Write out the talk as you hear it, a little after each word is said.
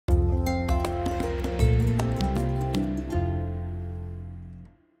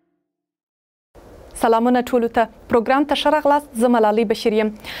سلامونه ټولو ته. پروګرام ته ښه راغلاست. زه ملالۍ بشیر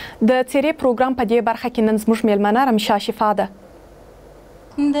یم. د څېرې پروګرام په دې برخه کې نن زموږ میلمنه رمشا شفا ده.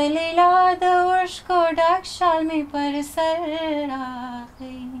 د لیلا د وشکو ډک شال مې پر سر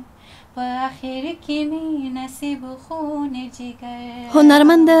راغی، په اخر کې مې نصیب خون جګر.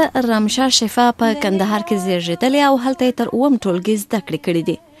 هنرمند رمشا شفا په کندهار کې زیږېدلې او هلته یې تر 9 ټولګي زده کړې کړې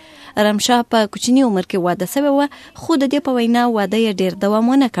دي. رمشا په کوچني عمر کې واده سوې وه، خو د دې په وینا واده یې ډېر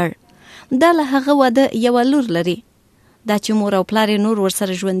دوام ونه کړ. دا له هغه واده یوه لور لري. دا چې مور او پلار یې نور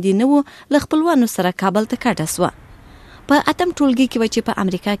ورسره ژوندي نه وو، له خپلوانو سره کابل ته کډه سوه. په 8م ټولګي کې وه چې په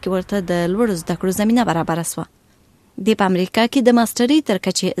امریکا کې ورته د لوړو زده کړو زمینه برابره سوه. دی په امریکا کې د ماسټرۍ تر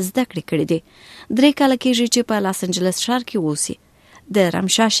کچې زده کړې کړې دي. 3 کاله کېږي چې په لاس انجلس ښار کې اوسي. د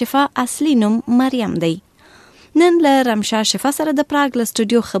رمشا شفا اصلي نوم مریم دی. نن له رمشا شفا سره د پراګ له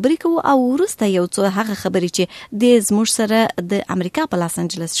سټوډیو خبرې کوو او وروسته یو څو هغه خبرې چې د زموږ سره د امریکا په لاس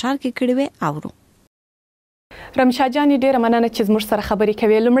انجلس ښار کې کړې وې اورو. رمشا جانې ډېره مننه چې زموږ سره خبرې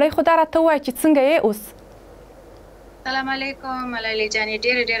کوې. لومړی خو دا راته ووایه چې څنګه یې اوس؟ سلام علیکم ملالۍ جانې،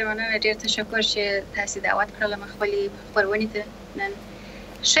 ډېره مننه، ډېر تشکر چې تاسې دعوت کړلم خپلې خپرونې ته. نن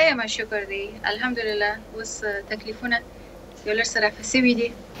ښه یم، شکر دی، الحمدلله. اوس تکلیفونه یو لږ څه رافع سوي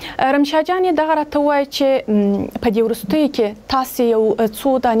دي. رمشا جانې دغه راته ووایه چې په دې وروستیو کې تاسې یو څو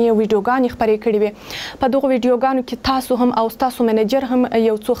دانې ویډیوګانې خپرې کړې وې. په دغو ویډیوګانو کې تاسو هم او ستاسو منیجر هم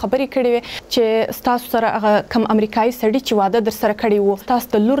یو څو خبرې کړې وې چې ستاسو سره هغه کم امریکایي سړي چې واده در سره کړی و،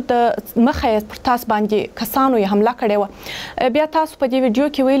 تاسو د لور د مخه یې پر تاسو باندې کسانو یې حمله کړې وه. بیا تاسو په دې ویډیو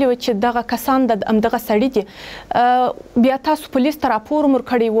کې ویلي و چې دغه کسان د همدغه سړي دي. بیا تاسو پولیس ته راپور هم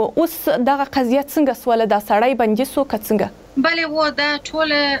ورکړی و. اوس دغه قضیه څنګه سوله؟ دا سړی بندي سو که څنګه؟ بله و، دا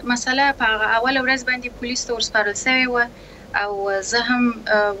ټوله مسله په هغه اوله ورځ باندې پولیس ته ورسپارل سوې وه، او زه هم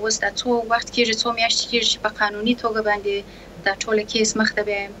اوس دا څو وخت کېږي، څو میاشتې کېږي چې په قانوني توګه باندې دا ټوله کیس مخته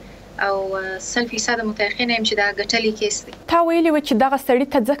بیایم او 100% متیقنه یم چې دا ګټلې کیس دی. تا ویلي وه چې دغه سړي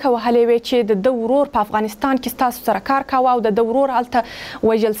ته ځکه وهلی وې چې د ده ورور په افغانستان کې ستاسو سره کار کاوه او د ده ورور هلته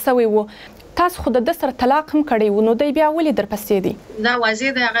وژل سوی و. تاسو خو د ده سره طلاق هم کړی و، نو دی بیا ولې درپسې دی؟ دا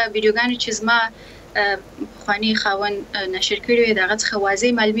واضح دی، هغه ویډیوګانې چې زما پخواني خاوند نشر کړي وي، د هغه څخه واضح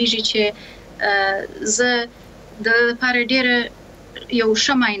معلومیږي چې زه د ده لپاره ډېره یو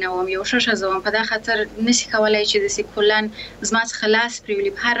ښه ماینه وم، یو ښه ښځه وم. په دا خاطر نشي کولی چې داسې کلن زما څخه لاس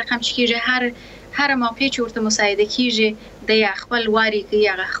پرېولي. په هر رقم چې کېږي، هر موقع چې ورته مساعده کېږي، دی یا خپل واري کوي،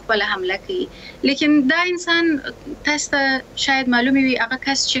 هغه خپله حمله کوي. لیکن دا انسان تاسو ته شاید معلومه وي، هغه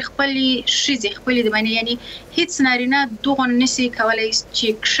کس چې خپلې ښځې خپلې د باندې، یعنی هیڅ نارینه دغه نشي کولی چې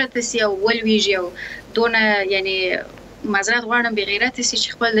کښته سي او ولویږي او دونه، یعنی معذرت غواړم، بې غیرته سي چې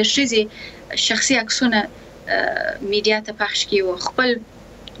خپل د ښځې شخصي عکسونه میډیا ته پخش کړي او خپل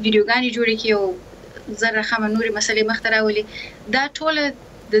ویډیوګانې جوړې کړي او زر رقمه نورې مسلې مخته راولي. دا ټوله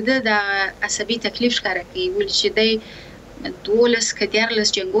د ده د عصبي تکلیف ښکاره کوي، ولې چې دی 12 که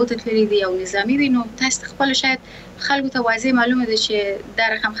 14 جنګو ته تللی دی او نظامي دی. نو تاسو ته خپله شاید خلکو ته واضح معلومه ده چې دا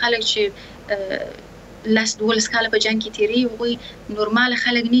رقم خلک چې 10-12 کاله په جنګ کې تېري، هغوی نورماله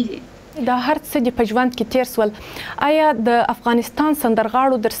خلک نه دي. دا هر څه دې په ژوند کې تیر سول. آیا د افغانستان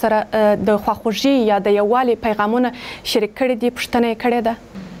سندرغاړو در سره د خواخوږي یا د یووالي پیغامونه شریک کړي دي؟ پوښتنه یې کړې ده؟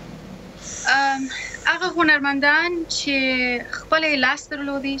 هغه هنرمندان چې خپل لاس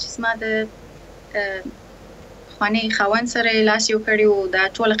درلودي، چې زما د پخواني خاوند سره لاس یو کړی و، دا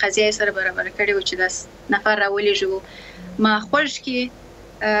ټوله قضیه یې سره برابره کړې وه چې 10 نفر راولېږي. ما خوږ کې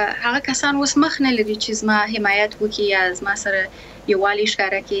هغه کسان اوس مخ نه لري چې زما حمایت وکړي یا زما سره یووالی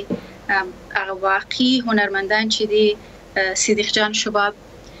ښکاره کړي. هغه واقعي هنرمندان چې دي، صدیق جان شباب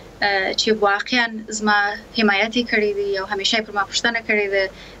چې واقعا زما حمایت یې کړی دی او همیشه یې پر ما پوښتنه کړې ده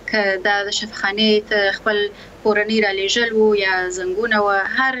که دا د شفاخانې ته خپل کورنۍ رالیږل و یا زنګونه و،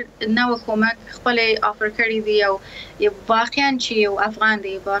 هر نوع کومک خپل یې آفر کړی دی. او واقعا چې یو افغان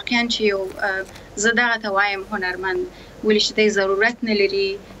دی، واقعا چې یو زه دغه ته وایم هنرمند، ولې چې دی ضرورت نه لري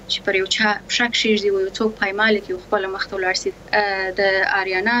چې پر یو چا پښه کښېږدي او یو څوک پایمال کړي او خپله مخته ولاړ سي. د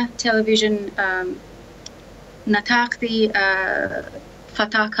آریانا ټلویزیون نطاق دی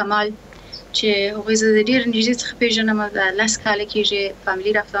فتح کمال چې هغوی زه د ډېر نږدې څخه پېژنم، د 10 کاله کېږي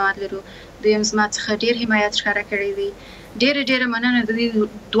فامیلي رفتمات لرو. دوی هم زما څخه ډېر حمایت ښکاره کړی دی. ډېره مننه د دې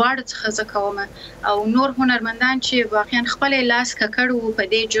دواړو څخه زه کوم. او نور هنرمندان چې واقعا خپل لاس ککړ وو په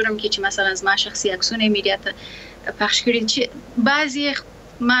دې جرم کې چې مثلا زما شخصي عکسونه میډیا ته پخش کړي، چې بعضې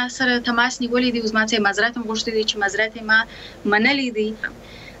ما سره تماس نیولی دی او زما څخه معذرت هم غوښتی دی چې معذرت ما منلی دی.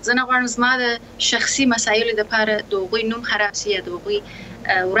 زه نه غواړم زما د شخصي مسایلو دپاره د هغوی نوم خراب سي یا د هغوی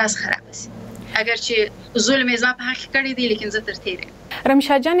ورځ خرابه سي. اگر چې ظلم یې زما په حق کې کړی دی، لیکن زه تر تېره یم.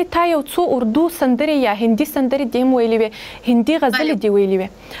 رمشا جانې تا یو څو اردو سندرې یا هندي سندرې دې هم ویلې وې، هندي غزلې دې ویلې وې،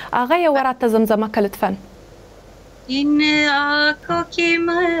 هغه یې راته زمزمه کړه لطفا. इन आँखों की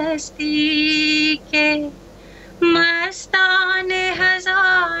मस्ती के मस्ताने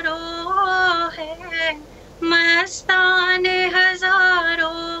हजारों है, मस्ताने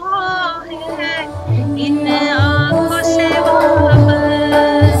हजारों है, इन आँखों से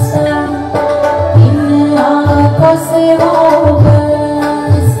वाबस्ता, इन आँखों से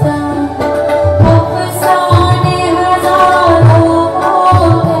वाबस्ता, अफसाने हजारों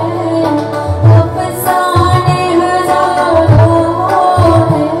है, अफसाने हजारों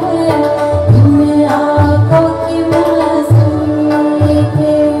है, इन आँखों की मस्ती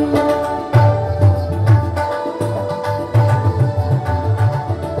के.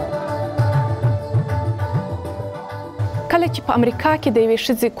 کله چې په امریکا کې د یوې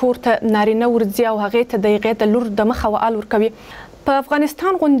ښځې کور ته نارینه ورځي او هغې ته د هغې د لور د مخه وعال ورکوي، په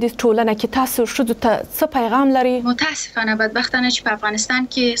افغانستان غوندې ټولنه کې تاسو ښځو ته څه پیغام لري؟ متاسفانه بدبختانه چې په افغانستان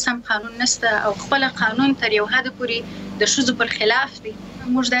کې سم قانون نشته او خپل قانون تر یو حد پورې د ښځو پر خلاف دی.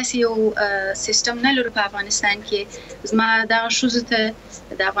 موږ داسې یو سیستم نه لرو په افغانستان کې. زما دغه ښځو ته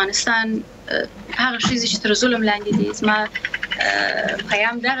د افغانستان هغه ښځې چې تر ظلم لاندې دي، زما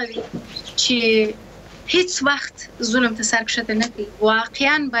پیغام دغه دی چې هیڅ وخت ظلم ته سر کښته نه کړي.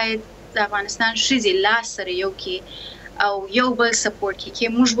 واقعا باید د افغانستان ښځې لاس سره یو کړي او یو بل سپورټ کړي چې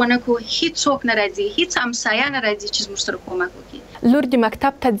موږ ونه کړو هیڅوک نه راځي، هیڅ همسایه نه راځي چې موږ سره کومک وکړي. لور دې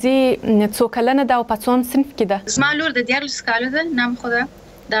مکتب ته ځي، څو کلنه ده او په څوم صنف کې ده؟ زما لور د 14 کالو ده، نام خو ده.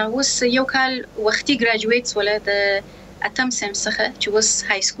 دا اوس یو کال وختي ګراجویټ شوله د 8م صنف څخه چې اوس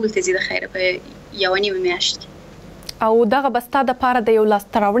های سکول ته ځي د خیره په 1.5 میاشت کې. او دغه بستا د پاره د یو لاس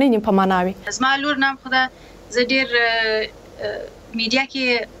تراوړنې په معنا وي. زما لور نام خو ده، زه ډېر میډیا کې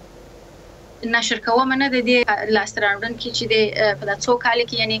نشر کوم نه د دې لاس تراوړن کې چې د په دا څو کال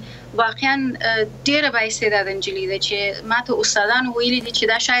کې، یعنی واقعا ډېره بااستعداده نجلۍ ده چې ماته استادانو ویلي دي چې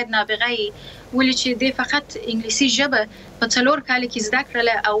دا شاید نابغه یي، ولې چې د فقط انګلیسي ژبه په 4 کال کې زده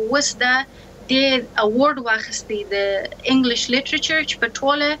کړله او اوس دا د اوارډ واخیستی د انګلیش لیټریچر چې په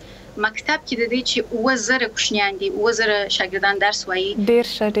ټوله مکتب کې د دې چې 2000 کوشنیان دي، 2000 شاګردان درس وایي. ډېر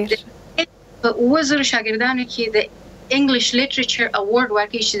ښه ډېر ښه. په 2000 شاګردانو کې د انګلیش لیټریچر اوارډ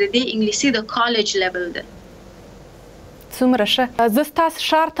ورکړي چې د دې انګلیسي د کالج لیول ده. څومره ښه. زه ستاسو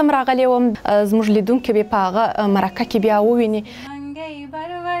ښار ته هم راغلی وم، زموږ لیدونکي به په هغه مرکه کې بیا وویني. منګی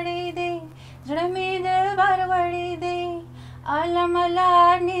بروړی دی زړه مې د بروړی دی، عالم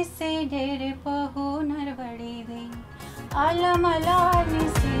لار نیسي ډېر په هنر وړی دی، عالم لار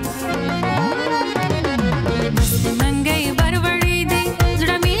نیسي مست منګی بروړی دی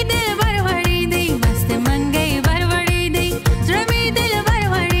زړه مې د بروړی دی، مست منګی بروړی دی زړه مې د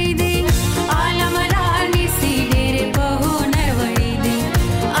بروړی دی، عالم لار نیسي ډېر په هنر وړی دی،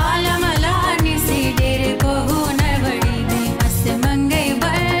 عالم لار نیسي ډېر په هنر وړی دی، مست منګی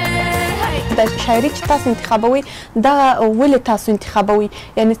د شاعري چې تاسو انتخابوي دا ولې تاسو انتخابوي؟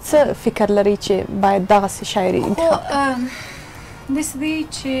 یعنی څه فکر لري چې باید دغسې شاعري انتخاب؟ داسې دی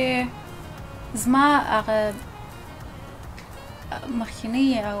چې زما هغه مخکینی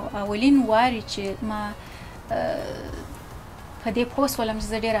او اولین واري چې ما په دې پوه شولم چې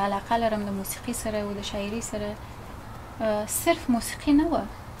زه ډېره علاقه لرم د موسیقي سره او د شاعري سره. صرف موسیقي نه وه،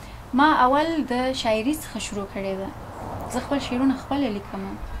 ما اول د شاعري څخه شروع کړې ده. زه خپل شعرونه خپله لیکم،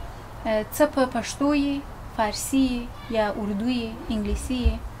 څه په پښتو یې، فارسي یا اردو یې، انګلیسي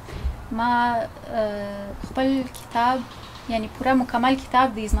یې. ما خپل کتاب یعنی پوره مکمل کتاب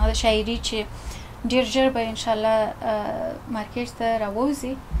دی زما د شاعري چې ډېر ژر به انشاءالله مارکیټ ته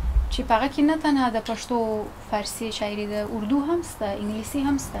راووځي، چې په هغه کې نه تنها د پښتو فارسي شاعري ده، اردو هم شته، انګلیسي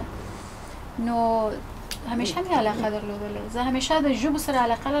هم شته. نو همیشه مې علاقه درلودله. زه همیشه د ژبو سره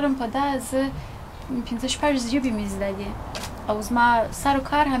علاقه لرم. په دا زه 5-6 ژبې مې زده دي او زما سر و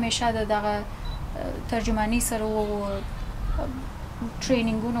کار همیشه د دغه ترجماني سره و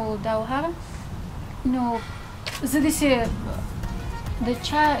ټرینینګونو دا و هغه. نو زه داسې د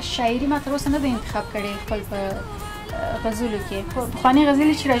چا شاعري ما تر اوسه نه ده انتخاب کړې خپل په غزلو کې. پخوانۍ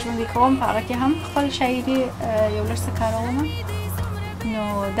غزلې چې راژوندۍ کوم په هغه کې هم خپل شاعري یو لږ څه کاروم. نو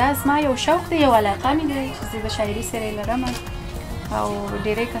دا زما یو شوق دی، یو علاقه مې دی چې زه د شاعري سره یې لرم. او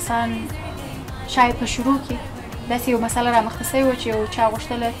ډېری کسان شاید په شروع کې داسې یو مسله رامخته سوې وه چې یو چا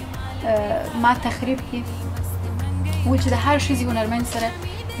غوښتله ما تخریب کړي، و چې د هر ښځې هنرمند سره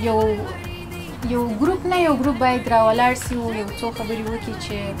یو ګروپ نه یو ګروپ باید راولاړ سي او یو څو خبرې وکړي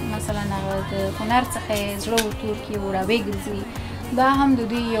چې مثلا هغه د هنر څخه یې زړه ورتور کړي او راویګرځي. دا هم د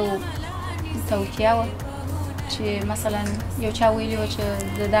دوی یو توطیه وه چې مثلا یو چا ویلي وه چې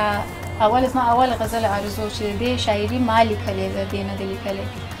د دا زما اول غزل آرزو چې دې شاعري ما لیکلې ده دې نه ده لیکلې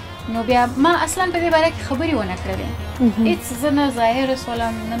نو بیا ما اصلا په دې باره کې خبرې ونه کړلې هېڅ زه نه ظاهره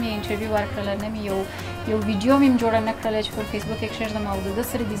سولم نه مې انټرویو ورکړله نه مې یو ویډیو مې جوړه نه کړله چې پر فیسبوک کې کښېږدم او د ده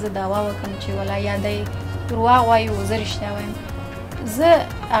سره دې زه دعوا وکړم چې ولا یا دی درواغ وایي او زه رښتیا وایم زه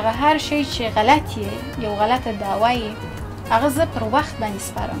هغه هر شی چې غلط یې یو غلطه دعوا یې هغه زه پر وخت باندې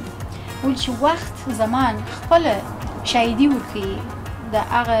سپارم ولې چې وخت زمان خپله شاهدي ورکوي د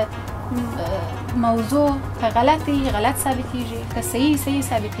هغه موضوع که غلط ثابتېږي که صحیح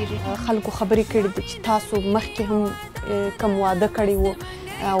ثابتېږي خلکو خبرې کړي دي چې تاسو مخکې هم کوم واده کړی و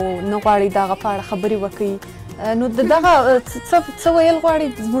او نه غواړئ د هغه په اړه خبرې وکړئ نو د دغه څه ویل غواړئ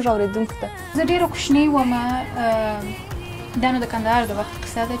زموږ اورېدونکو ته زه ډېره کوچنۍ ومه دا نو د کندهار د وخت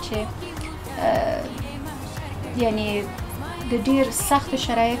قصه ده چې یعنې د ډېر سختو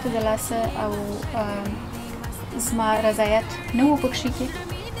شرایطو د لاسه او زما رضایت نه و پکښې کې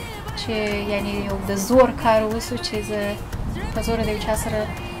چې یعنې یو د زور کار وسو چې زه په زوره د یو چا سره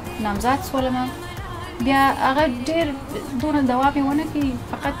نامزاد شولم بیا هغه ډېر دونه دوام یې ونه کړي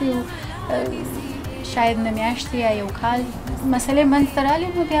فقط یو شاید نه میاشتې یا یو کال مسلې منځته رالې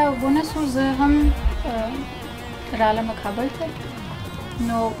نو بیا ونه سو زه هم رالمه کابل ته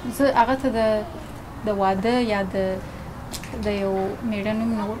نو زه هغه ته د واده یا د یو میړه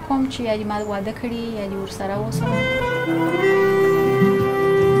نوم نه ورکوم چې یا دې ما واده کړي یا دې ورسره اوسم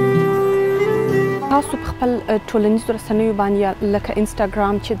تاسو په خپل ټولنیزو رسنیو باندې لکه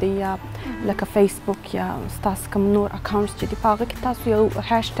انسټاګرام چې دی یا لکه فیسبوک یا ستاسو کوم نور اکاونټس چې دي په هغه کې تاسو یو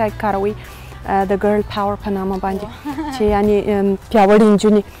هاشټیګ کاروئ د ګرل پاور په نامه باندې چې یعنې پیاوړې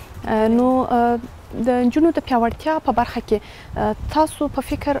نجونې نو د نجونو د پیاوړتیا په برخه کې تاسو په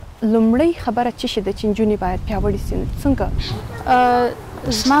فکر لومړۍ خبره څه شي ده چې نجونې باید پیاوړې سي څنګه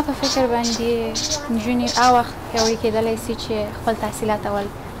زما په فکر باندې نجونې هغه وخت پیاوړې کېدلی سي چې خپل تحصیلات اول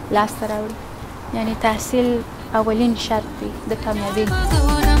لاسته راوړي یعنی تحصیل اولین شرط دی د کامیابی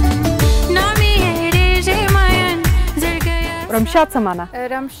رمشا څه معنی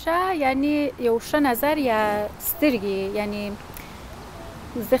رمشا یعنی یو ښه نظر یا سترګې یعنی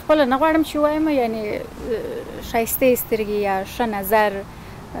زه خپله نه غواړم چې ووایم یعنې ښایستې سترګې یا ښه نظر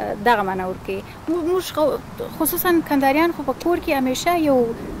دغه معنا ورکوي موږ خصوصا کندهاریان خو په کور کې همیشه یو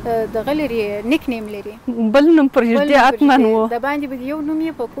دغه لري نیک نیم لري بل نوم پرېږدي حتما و د باندې به یو نوم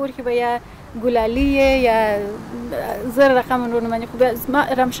یې په کور کې به یا ګلالي یا زر رقم نور نومونه خو زما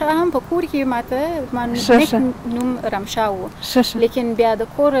رمشا هم په کور کې ماته نیک نوم رمشا و لیکن بیا د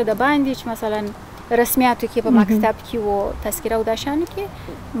کور د باندې چې مثلا رسمیاتو کې په مکتب کې و تذکره او دا شانو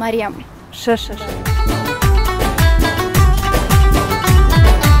کې مریم ښه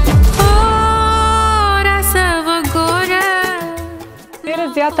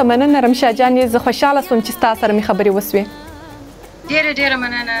ډېره زیاته مننه رمشا جانې زه خوشحاله سوم چې ستا سره مې خبرې وسوې ډېره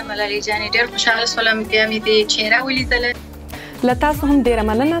مننه ملالۍ جانې ډېر خوشحاله سولم بیا مې دې څېره ولیدله له تاسو هم ډېره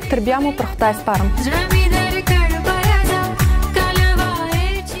مننه تر بیا مو پر خدای سپارم